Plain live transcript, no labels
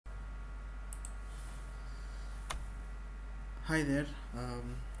Hi there.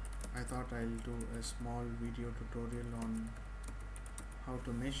 I thought I'll do a small video tutorial on how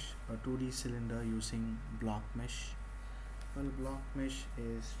to mesh a 2D cylinder using blockMesh. Well, blockMesh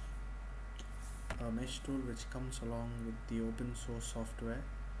is a mesh tool which comes along with the open source software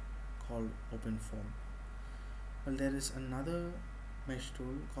called OpenForm. Well, there is another mesh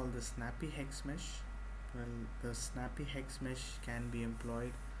tool called the Snappy Hex Mesh. Well, the Snappy Hex Mesh can be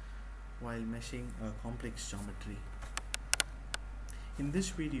employed while meshing a complex geometry. In this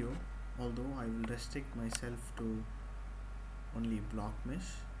video, although I will restrict myself to only block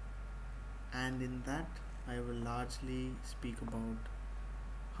mesh, and in that I will largely speak about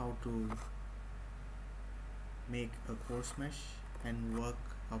how to make a coarse mesh and work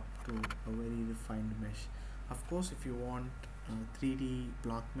up to a very refined mesh. Of course, if you want a 3D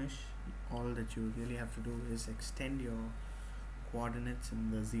block mesh, all that you really have to do is extend your coordinates in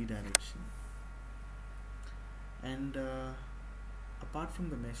the z direction. And apart from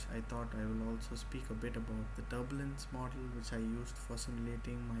the mesh, I thought I will also speak a bit about the turbulence model which I used for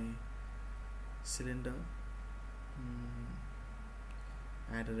simulating my cylinder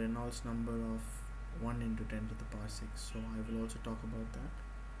at a Reynolds number of 1 into 10 to the power 6. So I will also talk about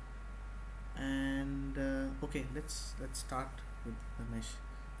that. And okay, let's start with the mesh.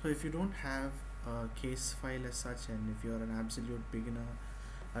 So if you don't have a case file as such, and if you are an absolute beginner,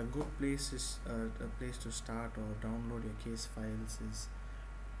 a good place is a place to start or download your case files is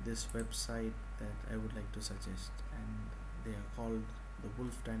this website that I would like to suggest, and they are called the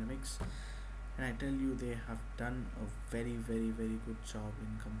Wolf Dynamics, and I tell you, they have done a very good job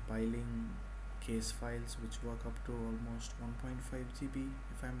in compiling case files which work up to almost 1.5 GB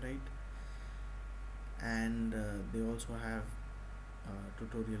if I'm right, and they also have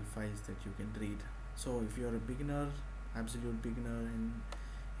tutorial files that you can read. So if you're a beginner, absolute beginner, and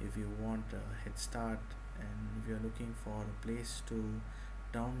if you want a head start, and if you're looking for a place to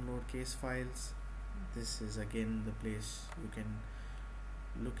download case files, this is again the place you can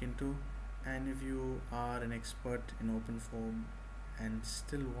look into. And if you are an expert in OpenForm and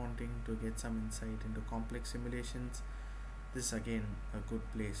still wanting to get some insight into complex simulations, this is again a good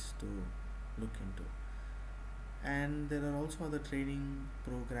place to look into. And there are also other training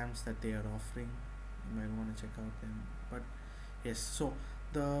programs that they are offering. You might want to check out them. But yes, so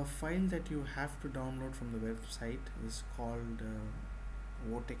the file that you have to download from the website is called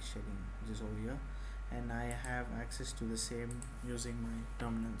vortex shedding, which is over here, and I have access to the same using my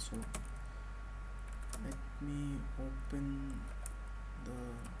terminal. So let me open the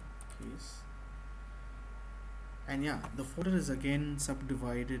case, and yeah, the folder is again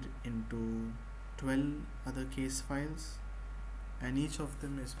subdivided into 12 other case files, and each of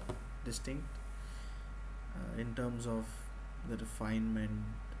them is distinct in terms of the refinement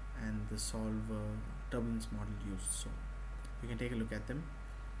and the solver turbulence model used. So you can take a look at them.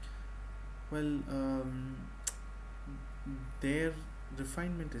 Well, their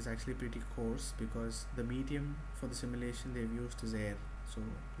refinement is actually pretty coarse because the medium for the simulation they've used is air, so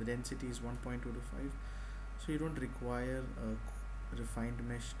the density is 1.2 to 5, so you don't require a refined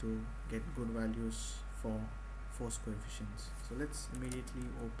mesh to get good values for force coefficients. So let's immediately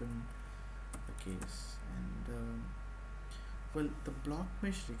open the case, and well, the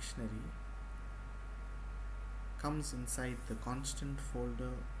blockMesh dictionary comes inside the constant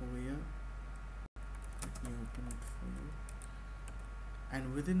folder over here. Let me open it for you.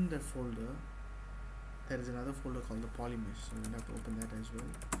 And within the folder, there is another folder called the polymesh. So you'll have to open that as well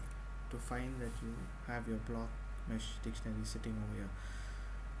to find that you have your blockMesh dictionary sitting over here.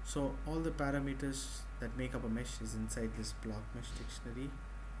 So all the parameters that make up a mesh is inside this blockMesh dictionary,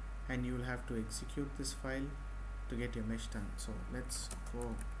 and you will have to execute this file to get your mesh done. So let's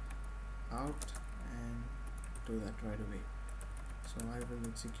go out and do that right away. So I will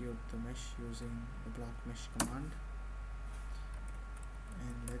execute the mesh using the blockMesh command,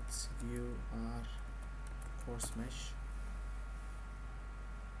 and let's view our coarse mesh.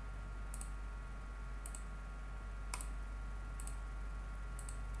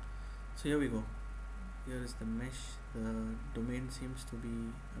 So here we go. Here is the mesh. The domain seems to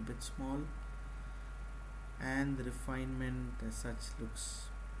be a bit small, and the refinement as such looks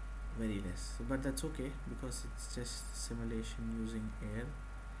very less, but that's okay because it's just simulation using air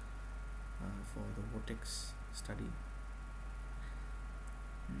for the vortex study.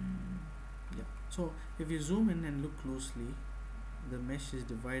 Yeah, so if you zoom in and look closely, the mesh is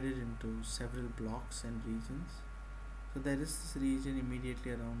divided into several blocks and regions. So there is this region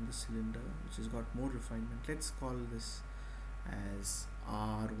immediately around the cylinder which has got more refinement. Let's call this as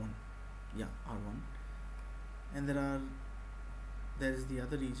R1. Yeah, R1. And there is the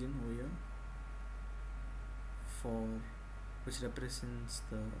other region over here for which represents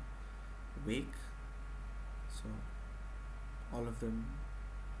the wake. So all of them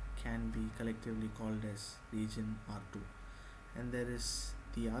can be collectively called as region R2. And there is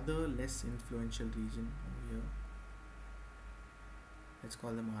the other less influential region over here. Let's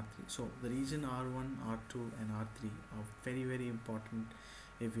call them R3. So the region R1, R2 and R3 are very, very important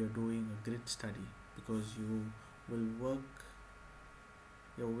if you're doing a grid study, because you will work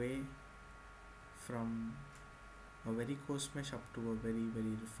your way from a very coarse mesh up to a very,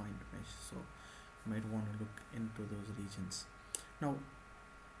 very refined mesh. So you might want to look into those regions. Now,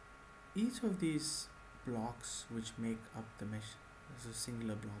 each of these blocks which make up the mesh, there's a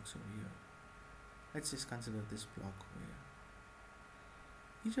singular blocks over here. Let's just consider this block over here.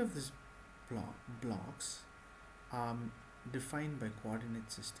 Each of these blocks are defined by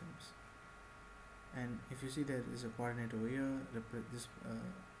coordinate systems, and if you see, there is a coordinate over here,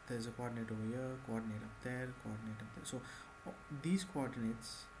 there's a coordinate over here, coordinate up there, coordinate up there. So these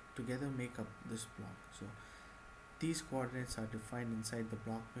coordinates together make up this block. So these coordinates are defined inside the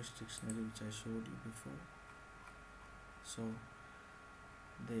blockMesh dictionary, which I showed you before. So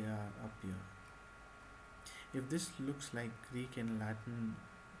they are up here. If this looks like Greek and Latin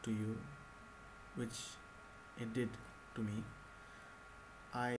to you, which it did to me,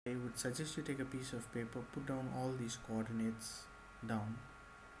 I would suggest you take a piece of paper, put down all these coordinates down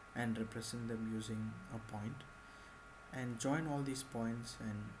and represent them using a point, and join all these points,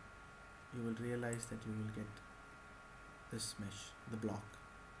 and you will realize that you will get this mesh, the block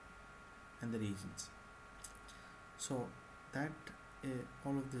and the regions. So that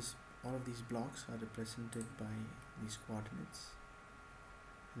all of these blocks are represented by these coordinates.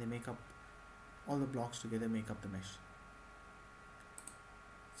 They make up, all the blocks together make up the mesh.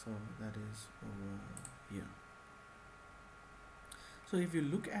 So that is over here. So if you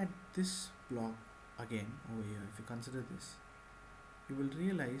look at this block again over here, if you consider this, you will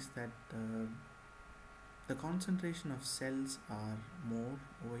realize that the concentration of cells are more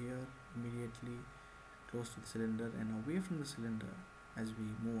over here, immediately close to the cylinder, and away from the cylinder as we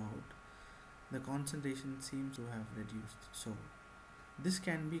move out, the concentration seems to have reduced. So this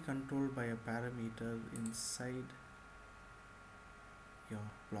can be controlled by a parameter inside your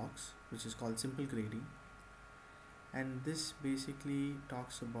blocks, which is called simple grading, and this basically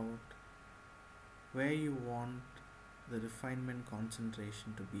talks about where you want the refinement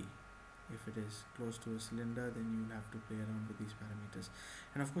concentration to be. If it is close to a cylinder, then you will have to play around with these parameters.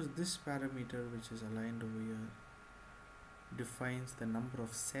 And of course, this parameter, which is aligned over here, defines the number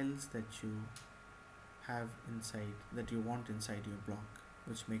of cells that you have inside, that you want inside your block,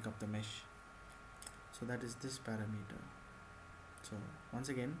 which make up the mesh. So that is this parameter. So once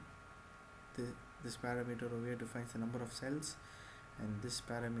again, this parameter over here defines the number of cells, and this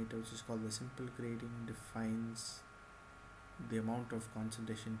parameter, which is called the simple grading, defines the amount of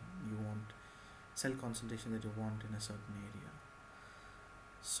concentration you want, cell concentration that you want in a certain area.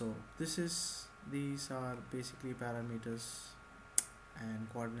 So these are basically parameters and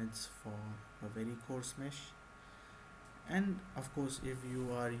coordinates for a very coarse mesh. And of course, if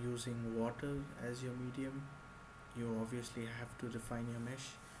you are using water as your medium, you obviously have to refine your mesh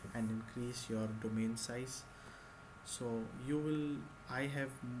and increase your domain size. So I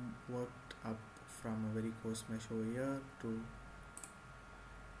have worked up from a very coarse mesh over here to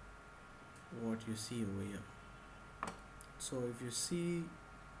what you see over here. So if you see,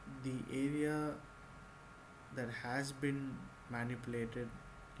 the area that has been manipulated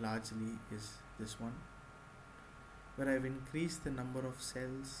largely is this one, where I've increased the number of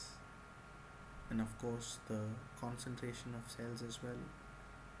cells and of course the concentration of cells as well.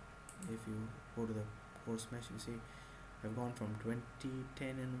 If you go to the coarse mesh, you see I've gone from 20, 10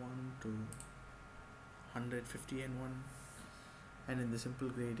 and 1 to 150 and 1, and in the simple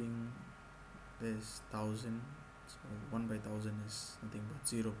grading there's 1000. So 1 by 1000 is nothing but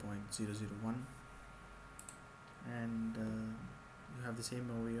 0.001, and you have the same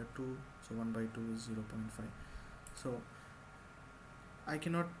over here too. So 1 by 2 is 0.5. So I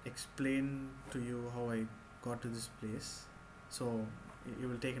cannot explain to you how I got to this place, so it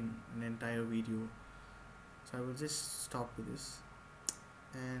will take an entire video. So I will just stop with this,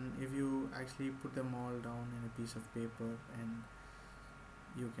 and if you actually put them all down in a piece of paper, and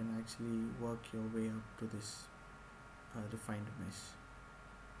you can actually work your way up to this refined mesh.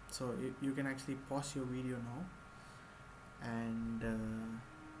 So you can actually pause your video now and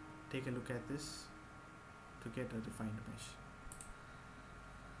take a look at this to get a refined mesh.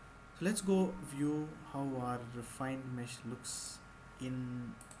 So let's go view how our refined mesh looks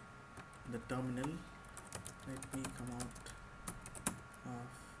in the terminal. Let me come out of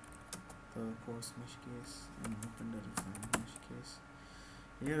the coarse mesh case and open the refined mesh case.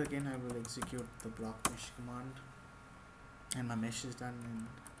 Here again I will execute the blockMesh command and my mesh is done, and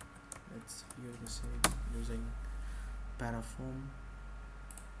let's view the same using parafoam.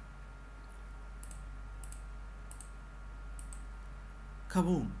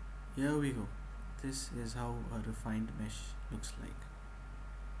 Kaboom! Here we go. This is how a refined mesh looks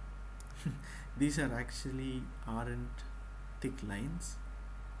like. These are actually aren't thick lines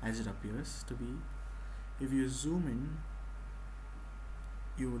as it appears to be. If you zoom in,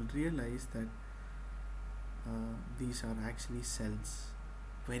 you will realize that these are actually cells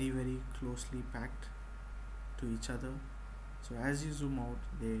very closely packed to each other. So as you zoom out,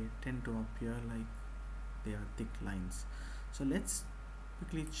 they tend to appear like they are thick lines. So let's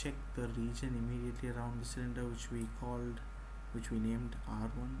quickly check the region immediately around the cylinder, which we named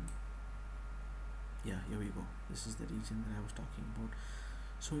R1. Yeah, here we go. This is the region that I was talking about.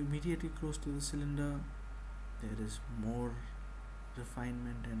 So immediately close to the cylinder there is more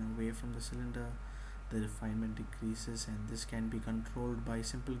refinement, and away from the cylinder the refinement decreases, and this can be controlled by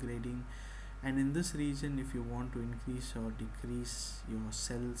simple grading. And in this region, if you want to increase or decrease your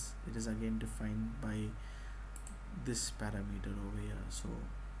cells, it is again defined by this parameter over here. So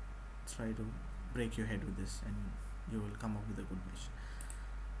try to break your head with this and you will come up with a good mesh.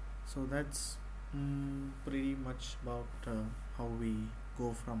 So that's pretty much about how we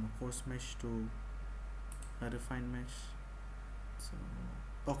go from a coarse mesh to a refined mesh. So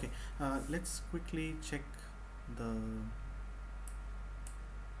okay, let's quickly check the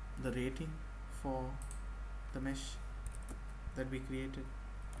rating for the mesh that we created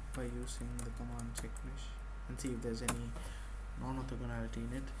by using the command checkMesh, and see if there's any non-orthogonality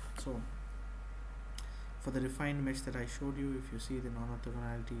in it. So for the refined mesh that I showed you, if you see, the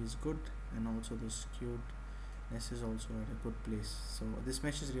non-orthogonality is good, and also the skewedness is also at a good place. So this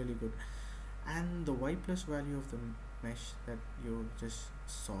mesh is really good, and the y plus value of the mesh that you just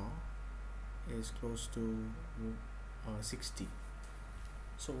saw is close to 60.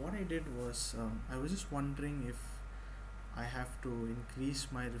 So what I did was, I was just wondering if I have to increase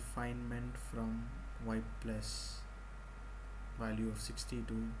my refinement from y plus value of 60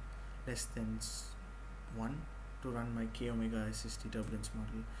 to less than 1 to run my k omega SST turbulence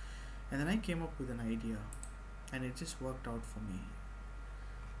model. And then I came up with an idea, and it just worked out for me.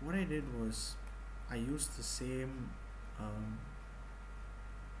 What I did was, I used the same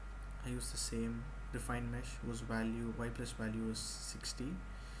refined mesh whose value, y plus value, was 60,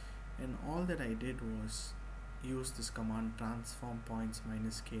 and all that I did was use this command transform points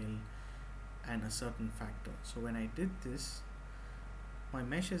minus scale and a certain factor. So when I did this, my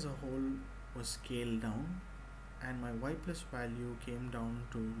mesh as a whole was scaled down, and my y plus value came down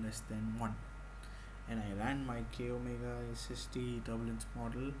to less than 1, and I ran my k omega SST turbulence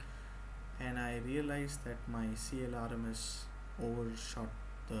model, and I realized that my CLRMS overshot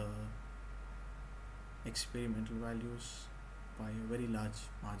the experimental values by a very large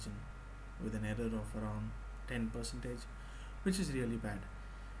margin, with an error of around 10%, which is really bad.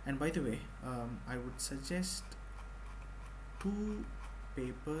 And by the way, I would suggest 2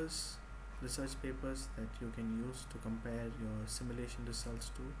 research papers that you can use to compare your simulation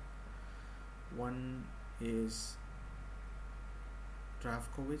results to. One is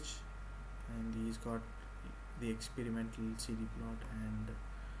Dravkovich, and he's got the experimental CD plot, and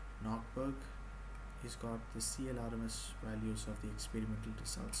Nockberg, he's got the CLRMS values of the experimental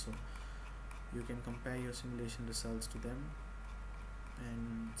results. So you can compare your simulation results to them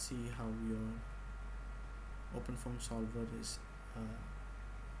and see how your OpenFOAM solver is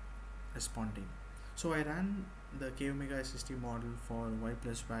responding. So I ran the k omega SST model for y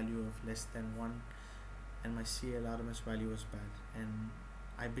plus value of less than 1, and my CLRMS value was bad. And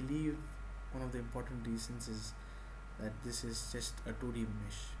I believe one of the important reasons is that this is just a 2D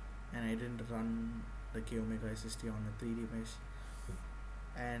mesh, and I didn't run the k omega SST on a 3D mesh,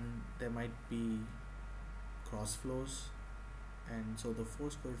 and there might be cross flows, and so the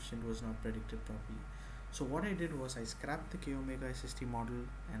force coefficient was not predicted properly. So what I did was, I scrapped the k omega SST model,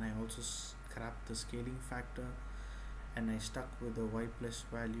 and I also scrapped the scaling factor, and I stuck with the y plus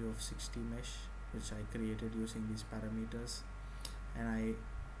value of 60 mesh, which I created using these parameters, and I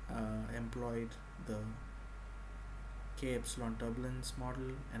employed the k epsilon turbulence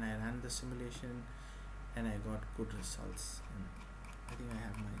model, and I ran the simulation, and I got good results. And I think I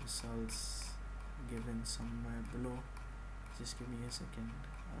have my results given somewhere below. Just give me a second.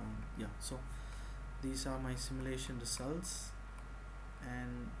 Yeah, so these are my simulation results.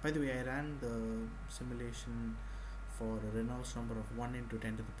 And by the way, I ran the simulation for a Reynolds number of 1 into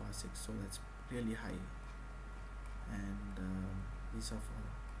 10 to the power 6, so that's really high. And these are for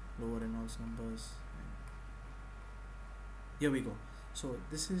lower Reynolds numbers. And here we go. So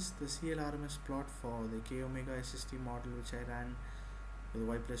this is the CLRMS plot for the K omega SST model, which I ran with a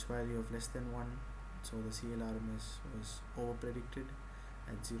y plus value of less than 1. So the CLRMS was over predicted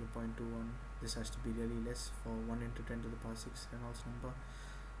at 0.21. This has to be really less for 1 into 10 to the power 6 Reynolds number.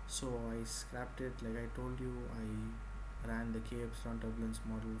 So I scrapped it. Like I told you, I ran the K epsilon turbulence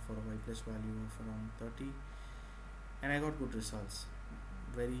model for a y plus value of around 30, and I got good results,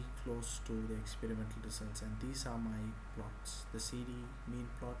 very close to the experimental results. And these are my plots, the CD mean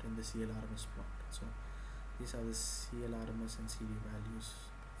plot and the CLRMS plot. So these are the CLRMS and CD values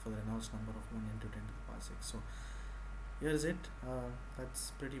for the Reynolds number of 1 into 10 to the power 6. So here's it.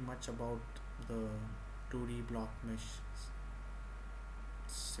 That's pretty much about the 2D block mesh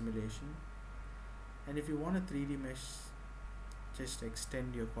simulation. And if you want a 3D mesh, just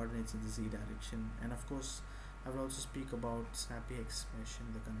extend your coordinates in the z direction. And of course I will also speak about snappy hex mesh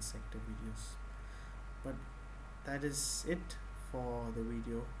in the consecutive videos. But that is it for the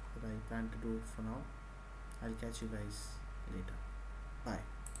video that I plan to do for now. I'll catch you guys later.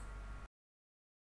 Bye.